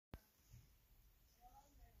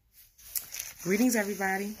Greetings,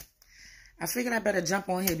 everybody. I figured I better jump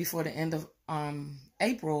on here before the end of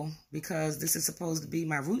April because this is supposed to be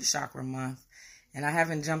my root chakra month. And I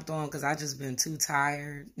haven't jumped on because I've just been too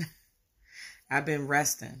tired. I've been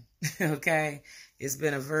resting, okay? It's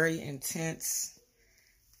been a very intense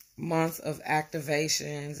month of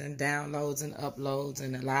activations and downloads and uploads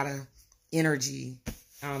and a lot of energy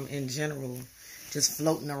in general just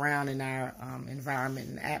floating around in our environment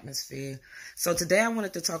and atmosphere. So today I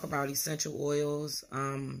wanted to talk about essential oils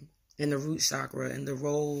in the root chakra and the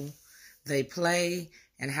role they play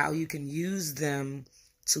and how you can use them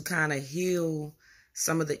to kind of heal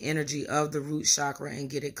some of the energy of the root chakra and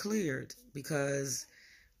get it cleared, because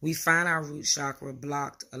we find our root chakra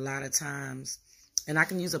blocked a lot of times. And I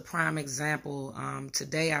can use a prime example.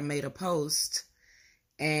 Today I made a post,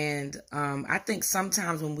 and I think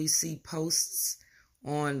sometimes when we see posts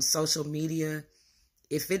on social media,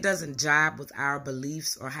 if it doesn't jibe with our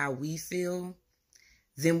beliefs or how we feel,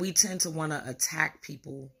 then we tend to want to attack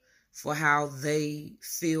people for how they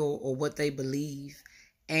feel or what they believe.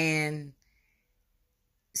 And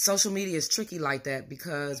social media is tricky like that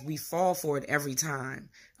because we fall for it every time.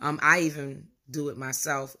 I even do it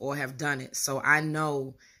myself or have done it. So I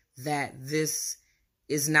know that this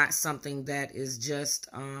is not something that is just,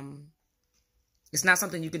 it's not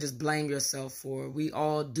something you can just blame yourself for. We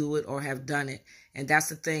all do it or have done it. And that's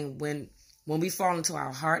the thing. When we fall into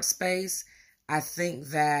our heart space, I think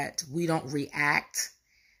that we don't react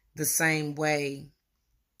the same way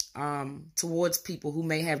towards people who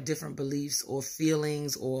may have different beliefs or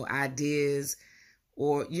feelings or ideas,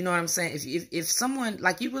 or, you know what I'm saying? If someone,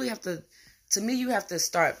 like, you really have to me, you have to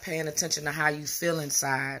start paying attention to how you feel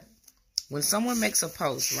inside. When someone makes a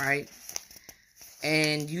post, right,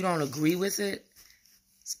 and you don't agree with it,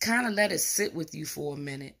 kind of let it sit with you for a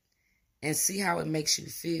minute and see how it makes you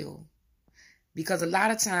feel. Because a lot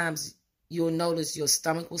of times you'll notice your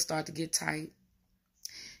stomach will start to get tight.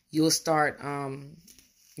 You'll start,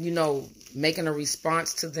 making a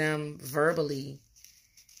response to them verbally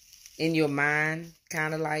in your mind,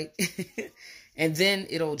 kind of like, and then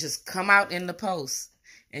it'll just come out in the post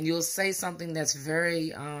and you'll say something that's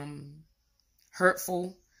very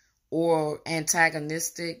hurtful or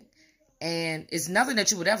antagonistic. And it's nothing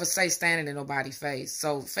that you would ever say standing in nobody's face.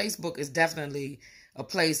 So Facebook is definitely a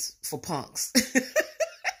place for punks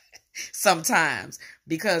sometimes,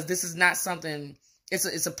 because this is not something,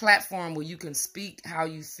 it's a platform where you can speak how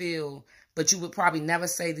you feel, but you would probably never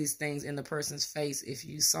say these things in the person's face if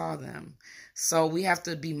you saw them. So we have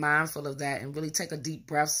to be mindful of that and really take a deep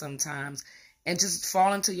breath sometimes and just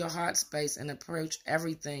fall into your heart space and approach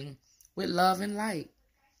everything with love and light.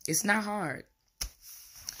 It's not hard.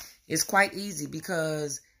 It's quite easy,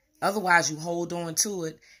 because otherwise you hold on to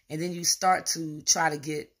it and then you start to try to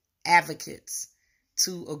get advocates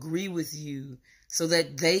to agree with you so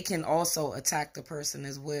that they can also attack the person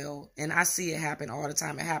as well. And I see it happen all the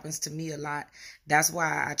time. It happens to me a lot. That's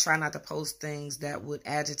why I try not to post things that would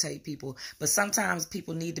agitate people. But sometimes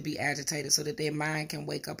people need to be agitated so that their mind can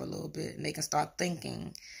wake up a little bit and they can start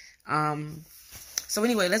thinking. So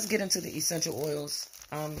anyway, let's get into the essential oils.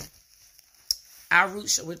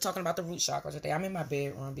 We're talking about the root chakra today. I'm in my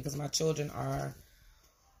bedroom because my children are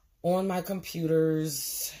on my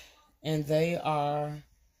computers and they are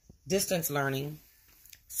distance learning.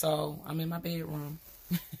 So I'm in my bedroom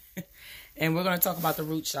and we're going to talk about the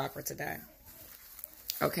root chakra today.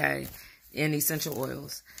 Okay. And essential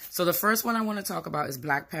oils. So the first one I want to talk about is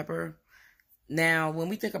black pepper. Now, when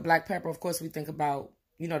we think of black pepper, of course, we think about,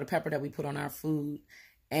 the pepper that we put on our food.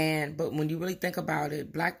 But when you really think about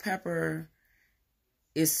it, black pepper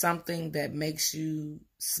is something that makes you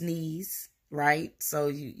sneeze, right? So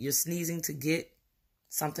you're sneezing to get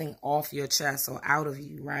something off your chest or out of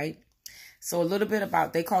you, right? So a little bit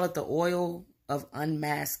about, they call it the oil of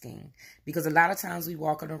unmasking, because a lot of times we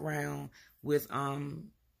walking around with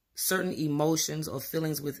certain emotions or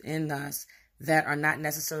feelings within us that are not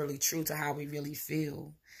necessarily true to how we really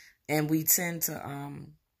feel. And we tend to,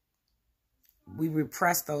 we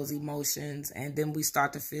repress those emotions, and then we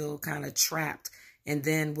start to feel kind of trapped. And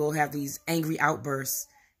then we'll have these angry outbursts,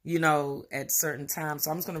 at certain times.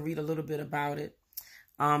 So I'm just going to read a little bit about it.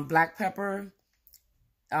 Black pepper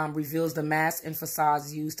reveals the mask and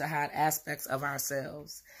facades used to hide aspects of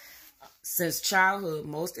ourselves. Since childhood,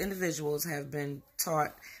 most individuals have been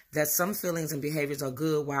taught that some feelings and behaviors are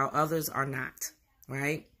good while others are not,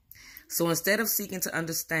 right? So instead of seeking to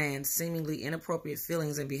understand seemingly inappropriate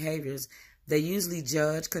feelings and behaviors, they usually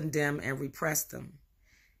judge, condemn, and repress them.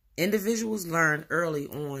 Individuals learn early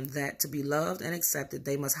on that to be loved and accepted,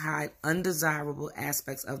 they must hide undesirable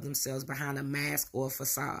aspects of themselves behind a mask or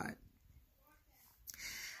facade.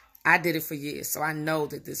 I did it for years, so I know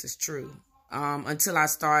that this is true. Until I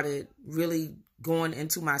started really going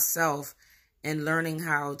into myself and learning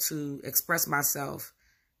how to express myself,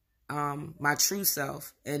 my true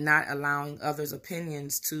self, and not allowing others'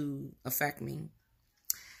 opinions to affect me.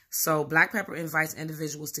 So black pepper invites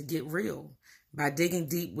individuals to get real by digging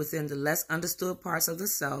deep within the less understood parts of the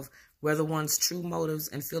self. Whether one's true motives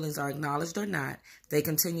and feelings are acknowledged or not, they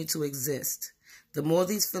continue to exist. The more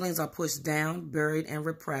these feelings are pushed down, buried, and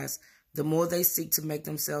repressed, the more they seek to make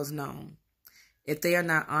themselves known. If they are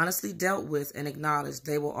not honestly dealt with and acknowledged,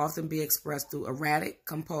 they will often be expressed through erratic,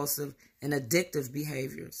 compulsive, and addictive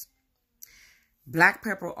behaviors. Black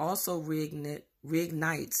pepper also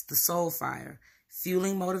reignites the soul fire,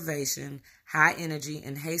 fueling motivation, high energy,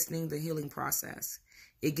 and hastening the healing process.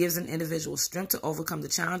 It gives an individual strength to overcome the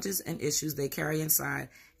challenges and issues they carry inside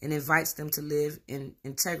and invites them to live in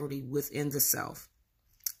integrity within the self.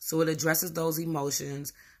 So it addresses those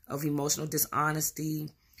emotions of emotional dishonesty,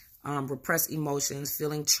 repressed emotions,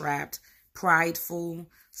 feeling trapped, prideful,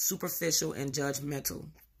 superficial, and judgmental.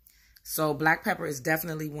 So black pepper is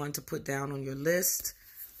definitely one to put down on your list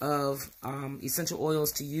of essential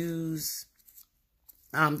oils to use.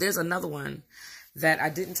 There's another one that I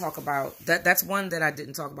didn't talk about. That's one that I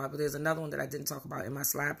didn't talk about, but there's another one that I didn't talk about in my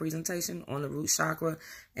slide presentation on the root chakra,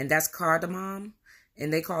 and that's cardamom,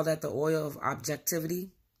 and they call that the oil of objectivity.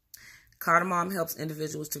 Cardamom helps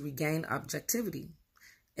individuals to regain objectivity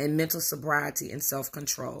and mental sobriety and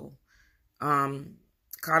self-control.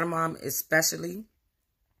 Cardamom especially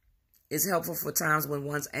is helpful for times when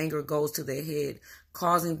one's anger goes to their head,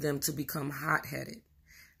 causing them to become hot-headed.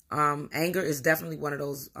 Anger is definitely one of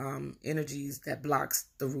those energies that blocks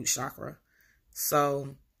the root chakra.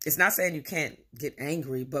 So it's not saying you can't get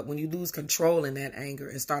angry, but when you lose control in that anger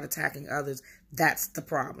and start attacking others, that's the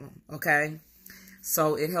problem, okay?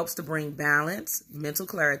 So it helps to bring balance, mental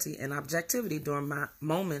clarity, and objectivity during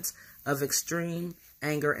moments of extreme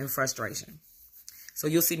anger and frustration. So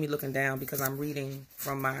you'll see me looking down because I'm reading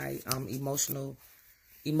from my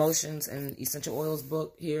Emotions and Essential Oils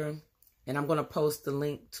book here. And I'm going to post the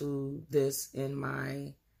link to this in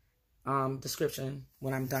my description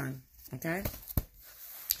when I'm done, okay?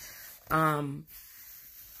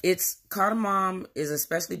 Cardamom is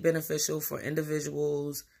especially beneficial for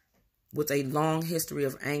individuals with a long history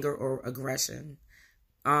of anger or aggression,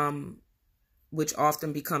 which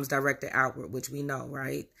often becomes directed outward, which we know,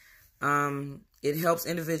 right? It helps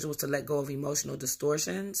individuals to let go of emotional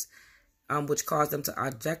distortions, which cause them to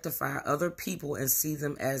objectify other people and see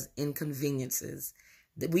them as inconveniences.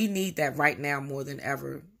 We need that right now more than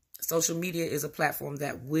ever. Social media is a platform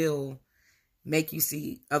that will make you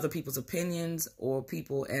see other people's opinions or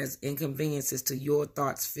people as inconveniences to your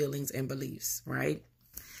thoughts, feelings, and beliefs, right?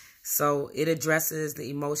 So it addresses the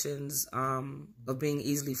emotions of being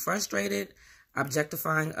easily frustrated,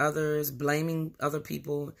 objectifying others, blaming other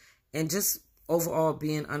people, and just overall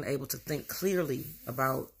being unable to think clearly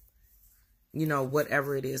about, you know,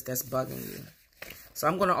 whatever it is that's bugging you. So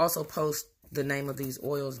I'm going to also post the name of these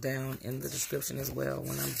oils down in the description as well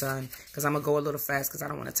when I'm done, because I'm going to go a little fast because I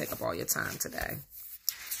don't want to take up all your time today.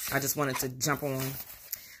 I just wanted to jump on.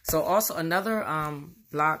 So also another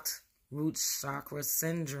blocked root chakra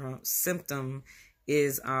symptom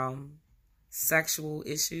is sexual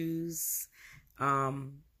issues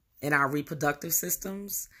in our reproductive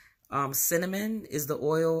systems. Cinnamon is the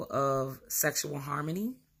oil of sexual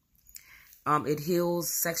harmony. It heals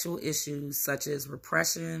sexual issues such as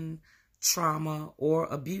repression, trauma, or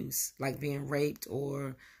abuse, like being raped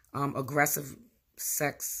or aggressive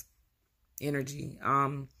sex energy.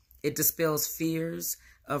 It dispels fears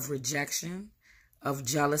of rejection, of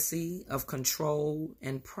jealousy, of control,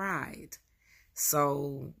 and pride.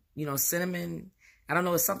 So, you know, cinnamon, I don't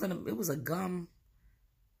know, it's something, it was a gum,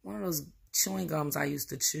 one of those chewing gums I used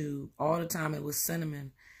to chew all the time. It was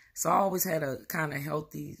cinnamon. So I always had a kind of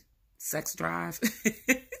healthy sex drive.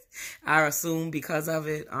 I assume because of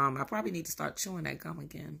it. I probably need to start chewing that gum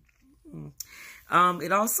again.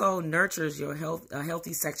 It also nurtures your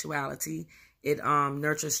healthy sexuality. It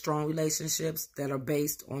nurtures strong relationships that are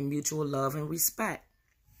based on mutual love and respect.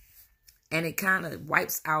 And it kind of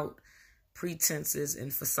wipes out pretenses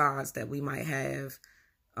and facades that we might have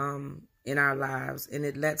in our lives. And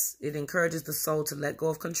it encourages the soul to let go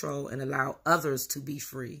of control and allow others to be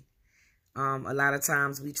free. A lot of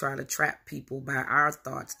times we try to trap people by our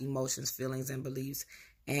thoughts, emotions, feelings, and beliefs.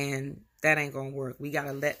 And that ain't going to work. We got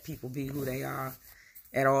to let people be who they are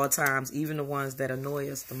at all times, even the ones that annoy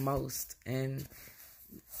us the most. And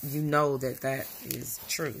you know that that is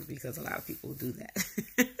true because a lot of people do that.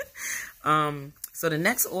 So the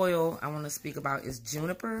next oil I want to speak about is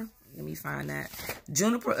juniper. Let me find that.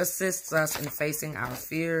 Juniper assists us in facing our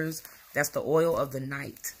fears. That's the oil of the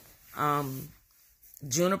night.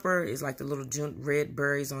 Juniper is like the little red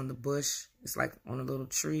berries on the bush. It's like on a little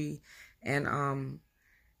tree. And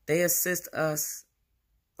they assist us.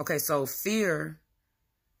 Okay, so fear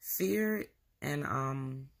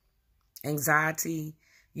and anxiety,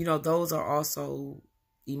 you know, those are also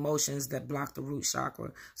emotions that block the root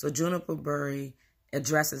chakra. So juniper berry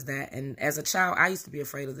addresses that. And as a child, I used to be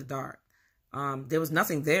afraid of the dark. There was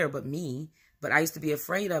nothing there but me, but I used to be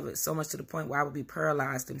afraid of it so much to the point where I would be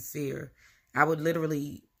paralyzed in fear. I would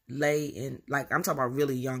literally lay in, like, I'm talking about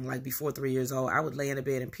really young, like before 3 years old, I would lay in a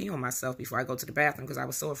bed and pee on myself before I go to the bathroom because I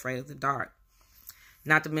was so afraid of the dark.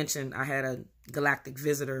 Not to mention, I had a galactic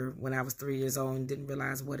visitor when I was 3 years old and didn't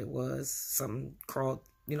realize what it was. Something crawled,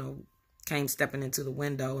 you know, came stepping into the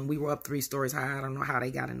window, and we were up 3 stories high. I don't know how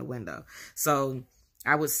they got in the window. So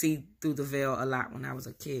I would see through the veil a lot when I was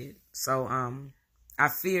a kid. So I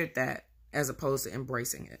feared that as opposed to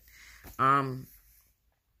embracing it.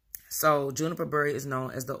 So juniper berry is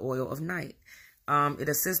known as the oil of night. It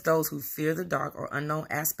assists those who fear the dark or unknown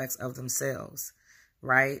aspects of themselves,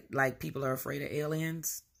 right? Like people are afraid of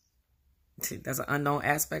aliens. That's an unknown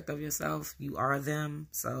aspect of yourself. You are them.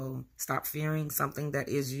 So stop fearing something that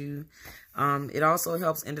is you. It also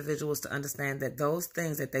helps individuals to understand that those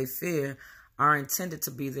things that they fear are intended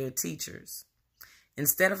to be their teachers.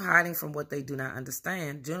 Instead of hiding from what they do not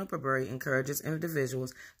understand, juniper berry encourages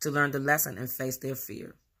individuals to learn the lesson and face their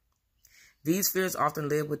fear. These fears often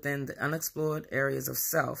live within the unexplored areas of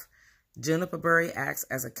self. Juniper berry acts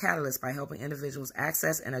as a catalyst by helping individuals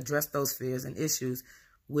access and address those fears and issues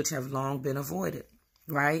which have long been avoided,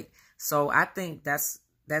 right? So I think that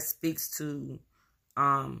speaks to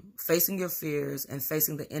facing your fears and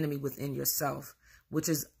facing the enemy within yourself, which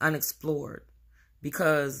is unexplored.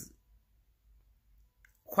 Because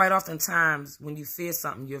quite oftentimes when you fear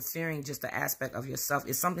something, you're fearing just the aspect of yourself.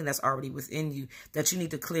 It's something that's already within you that you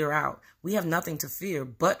need to clear out. We have nothing to fear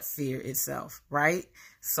but fear itself, right?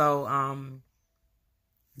 So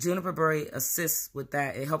juniper berry assists with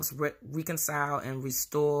that. It helps reconcile and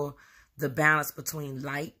restore the balance between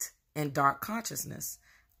light and dark consciousness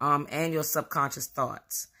and your subconscious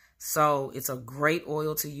thoughts. So it's a great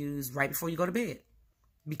oil to use right before you go to bed,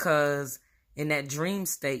 because in that dream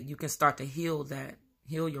state, you can start to heal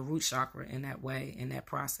your root chakra in that way, in that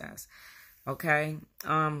process. Okay.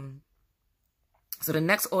 So the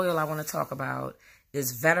next oil I want to talk about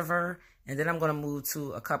is vetiver, and then I'm going to move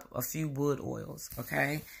to a few wood oils.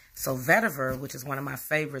 Okay. So vetiver, which is one of my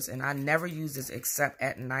favorites, and I never use this except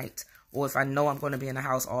at night, or if I know I'm going to be in the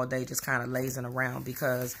house all day, just kind of lazing around,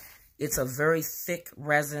 because it's a very thick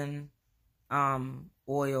resin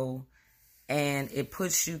oil, and it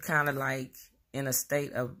puts you kind of like in a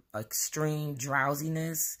state of extreme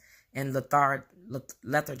drowsiness and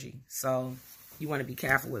lethargy. So you want to be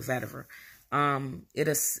careful with vetiver.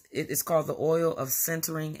 It's called the oil of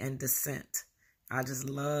centering and descent. I just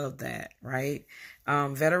love that, right?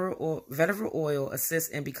 Vetiver oil assists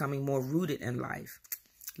in becoming more rooted in life.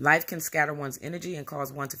 Life can scatter one's energy and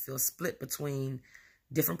cause one to feel split between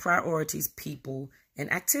different priorities, people,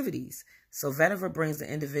 and activities. So vetiver brings the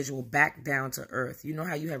individual back down to earth. You know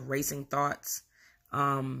how you have racing thoughts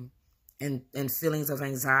and feelings of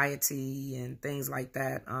anxiety and things like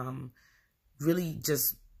that. Really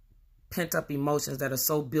just pent up emotions that are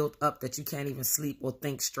so built up that you can't even sleep or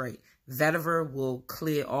think straight. Vetiver will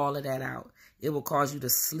clear all of that out. It will cause you to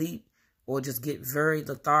sleep or just get very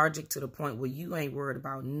lethargic to the point where you ain't worried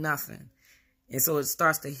about nothing. And so it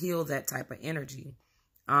starts to heal that type of energy.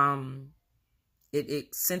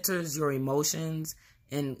 It centers your emotions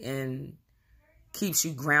and keeps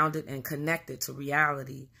you grounded and connected to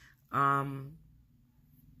reality.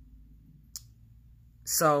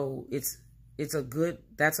 So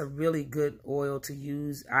that's a really good oil to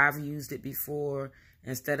use. I've used it before.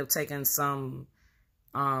 Instead of taking some,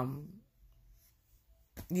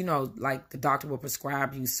 you know, like the doctor will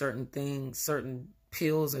prescribe you certain things, certain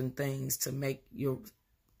pills and things to make your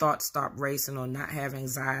thoughts stop racing or not have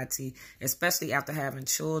anxiety, especially after having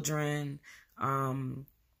children,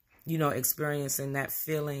 you know, experiencing that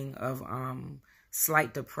feeling of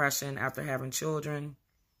slight depression after having children.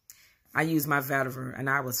 I used my vetiver and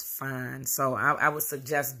I was fine. So I would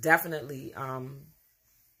suggest definitely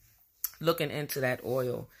looking into that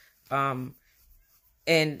oil. And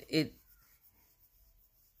it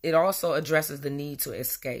also addresses the need to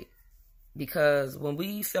escape. Because when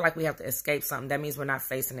we feel like we have to escape something, that means we're not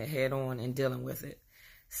facing it head on and dealing with it.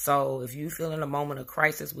 So if you feel in a moment of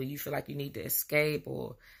crisis where you feel like you need to escape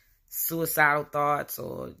or suicidal thoughts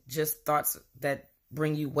or just thoughts that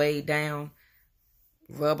bring you way down,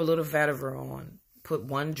 rub a little vetiver on. Put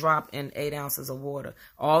 1 drop in 8 ounces of water.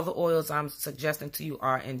 All the oils I'm suggesting to you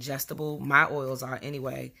are ingestible. My oils are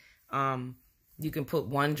anyway. You can put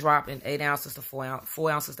 1 drop in 8 ounces to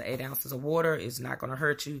 4 ounces to 8 ounces of water. It's not going to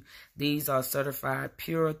hurt you. These are certified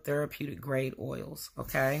pure therapeutic grade oils.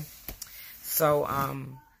 Okay. So,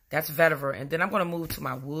 that's vetiver. And then I'm going to move to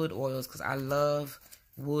my wood oils because I love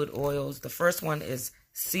wood oils. The first one is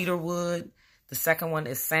cedarwood. The second one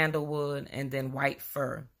is sandalwood, and then white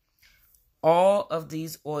fir. All of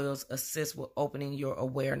these oils assist with opening your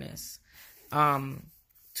awareness to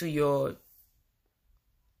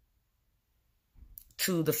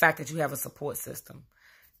the fact that you have a support system.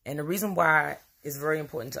 And the reason why it's very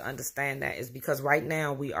important to understand that is because right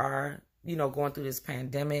now we are, going through this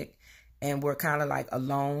pandemic, and we're kind of like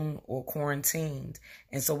alone or quarantined.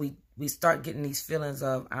 And so we start getting these feelings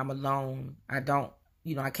of, I'm alone. I don't,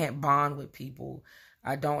 I can't bond with people.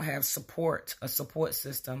 I don't have a support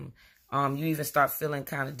system. You even start feeling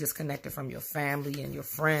kind of disconnected from your family and your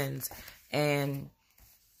friends. And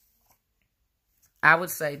I would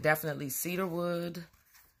say definitely cedarwood.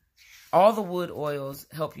 All the wood oils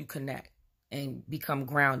help you connect and become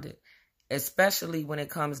grounded, especially when it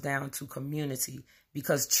comes down to community,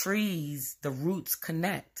 because trees, the roots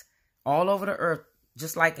connect all over the earth,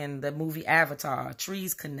 just like in the movie Avatar.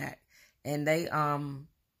 Trees connect, and they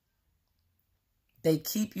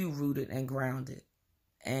keep you rooted and grounded,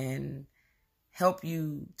 and help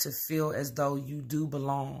you to feel as though you do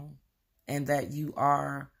belong and that you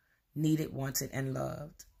are needed, wanted, and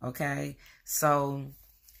loved. Okay? So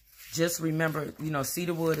just remember,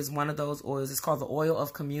 cedarwood is one of those oils. It's called the oil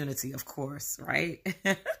of community, of course, right?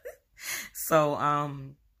 So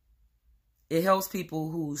it helps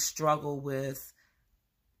people who struggle with,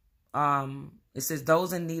 it says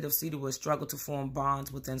those in need of cedarwood struggle to form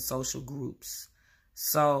bonds within social groups.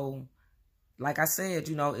 So, like I said,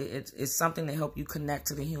 it's something to help you connect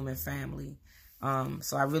to the human family.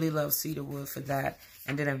 So I really love cedarwood for that.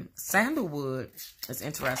 And then sandalwood is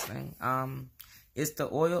interesting. It's the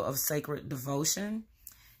oil of sacred devotion.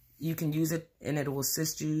 You can use it, and it will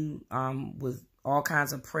assist you with all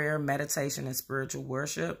kinds of prayer, meditation, and spiritual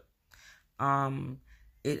worship.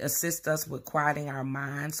 It assists us with quieting our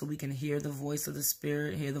minds so we can hear the voice of the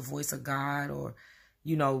Spirit, hear the voice of God, or,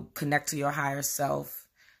 connect to your higher self.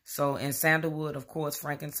 So in sandalwood, of course,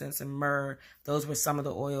 frankincense and myrrh, those were some of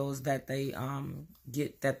the oils that they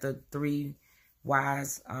that the 3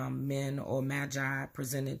 wise men or magi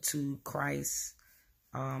presented to Christ.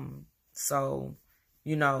 So,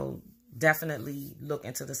 definitely look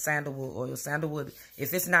into the sandalwood oil. Sandalwood,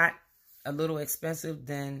 if it's not a little expensive,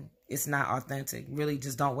 then it's not authentic. Really,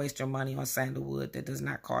 just don't waste your money on sandalwood that does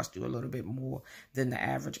not cost you a little bit more than the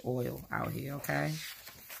average oil out here, okay?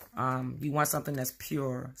 You want something that's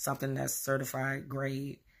pure, something that's certified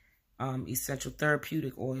grade, essential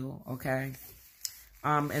therapeutic oil, okay?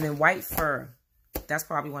 And then white fir, that's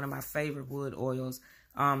probably one of my favorite wood oils.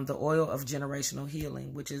 The oil of generational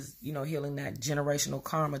healing, which is, healing that generational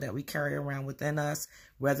karma that we carry around within us,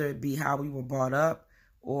 whether it be how we were brought up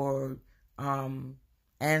or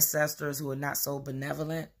ancestors who are not so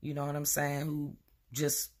benevolent, you know what I'm saying, who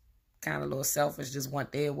just kind of a little selfish, just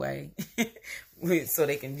want their way so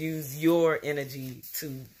they can use your energy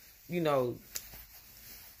to,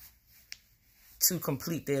 to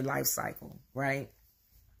complete their life cycle, right?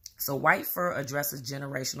 So white fir addresses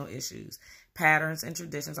generational issues. Patterns and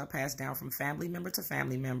traditions are passed down from family member to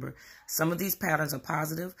family member. Some of these patterns are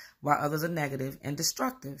positive, while others are negative and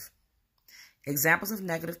destructive. Examples of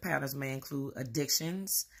negative patterns may include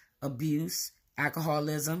addictions, abuse,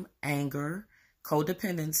 alcoholism, anger,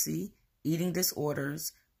 codependency, eating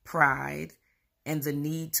disorders, pride, and the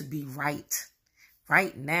need to be right.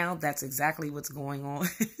 Right now, that's exactly what's going on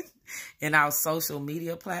in our social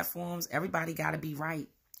media platforms. Everybody got to be right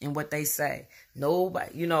in what they say.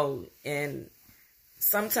 Nobody, and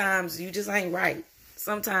sometimes you just ain't right.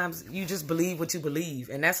 Sometimes you just believe what you believe,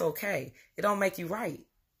 and that's okay. It don't make you right.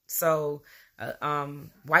 So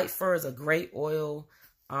white fir is a great oil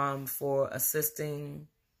for assisting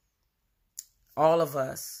all of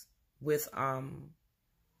us with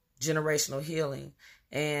generational healing.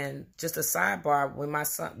 And just a sidebar, when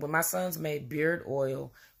my sons made beard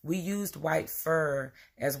oil, we used white fir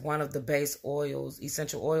as one of the base oils,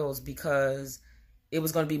 essential oils, because it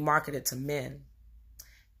was going to be marketed to men.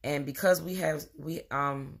 And because before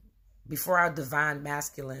our divine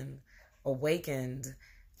masculine awakened,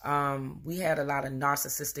 we had a lot of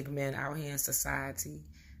narcissistic men out here in society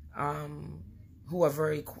who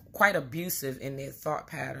are quite abusive in their thought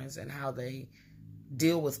patterns and how they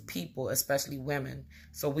deal with people, especially women.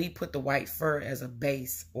 So we put the white fur as a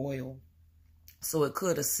base oil. So it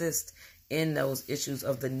could assist in those issues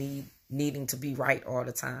of the needing to be right all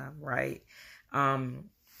the time, right?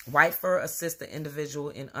 White fur assists the individual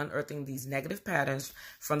in unearthing these negative patterns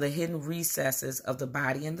from the hidden recesses of the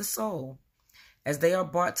body and the soul. As they are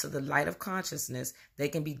brought to the light of consciousness, they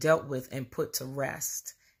can be dealt with and put to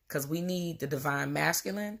rest. Because we need the divine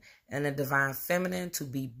masculine and the divine feminine to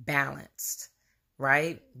be balanced,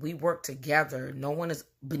 right? We work together. No one is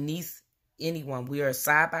beneath anyone. We are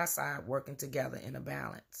side by side working together in a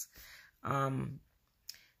balance.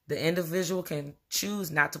 The individual can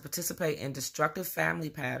choose not to participate in destructive family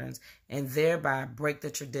patterns and thereby break the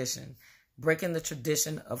tradition. Breaking the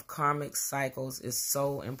tradition of karmic cycles is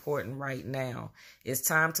so important right now. It's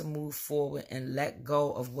time to move forward and let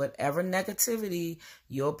go of whatever negativity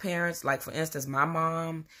your parents, like for instance, my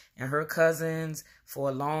mom and her cousins for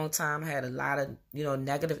a long time had a lot of,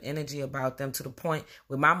 negative energy about them, to the point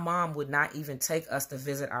where my mom would not even take us to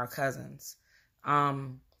visit our cousins.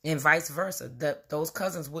 And vice versa, that those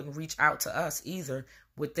cousins wouldn't reach out to us either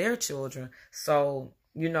with their children. So,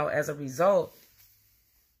 as a result,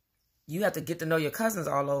 you have to get to know your cousins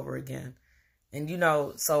all over again. And,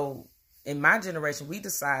 so in my generation,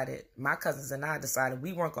 my cousins and I decided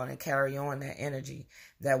we weren't going to carry on that energy,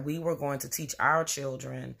 that we were going to teach our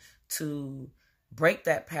children to break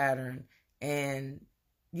that pattern and,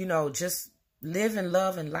 just live in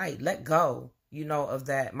love and light, let go, of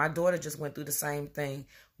that. My daughter just went through the same thing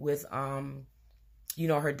with,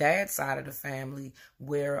 her dad's side of the family,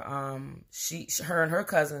 where her and her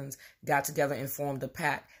cousins got together and formed a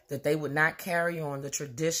pact that they would not carry on the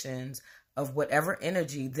traditions of whatever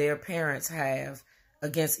energy their parents have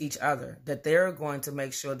against each other, that they're going to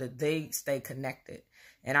make sure that they stay connected.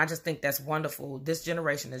 And I just think that's wonderful. This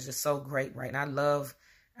generation is just so great, right? And I love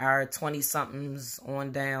our 20-somethings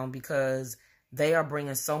on down, because they are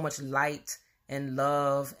bringing so much light and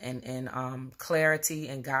love and clarity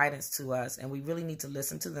and guidance to us. And we really need to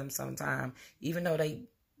listen to them sometime. Even though they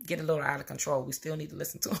get a little out of control, we still need to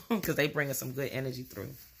listen to them, because they bring us some good energy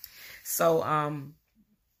through. So,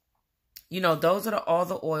 those are all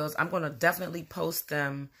the oils. I'm going to definitely post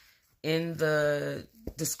them in the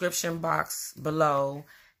description box below.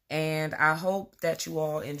 And I hope that you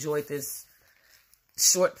all enjoyed this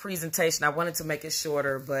short presentation. I wanted to make it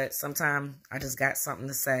shorter, but sometimes I just got something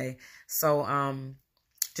to say. So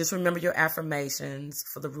just remember your affirmations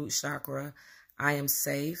for the root chakra. I am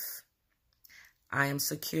safe. I am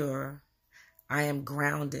secure. I am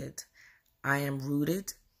grounded. I am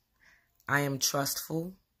rooted. I am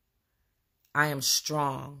trustful. I am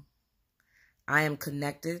strong. I am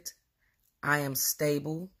connected. I am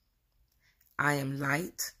stable. I am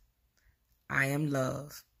light. I am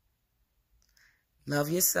love. Love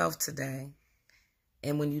yourself today.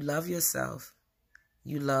 And when you love yourself,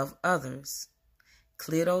 you love others.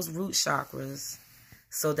 Clear those root chakras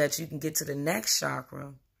so that you can get to the next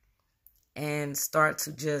chakra and start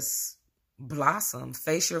to just blossom.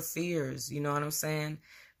 Face your fears. You know what I'm saying?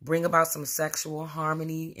 Bring about some sexual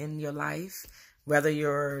harmony in your life, whether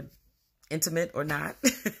you're intimate or not.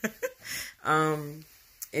 And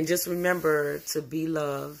just remember to be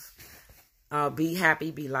love, be happy,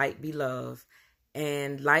 be light, be love.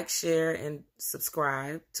 And like, share, and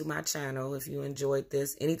subscribe to my channel if you enjoyed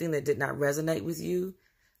this. Anything that did not resonate with you,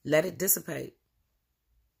 let it dissipate.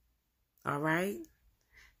 All right?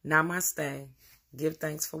 Namaste. Give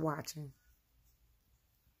thanks for watching.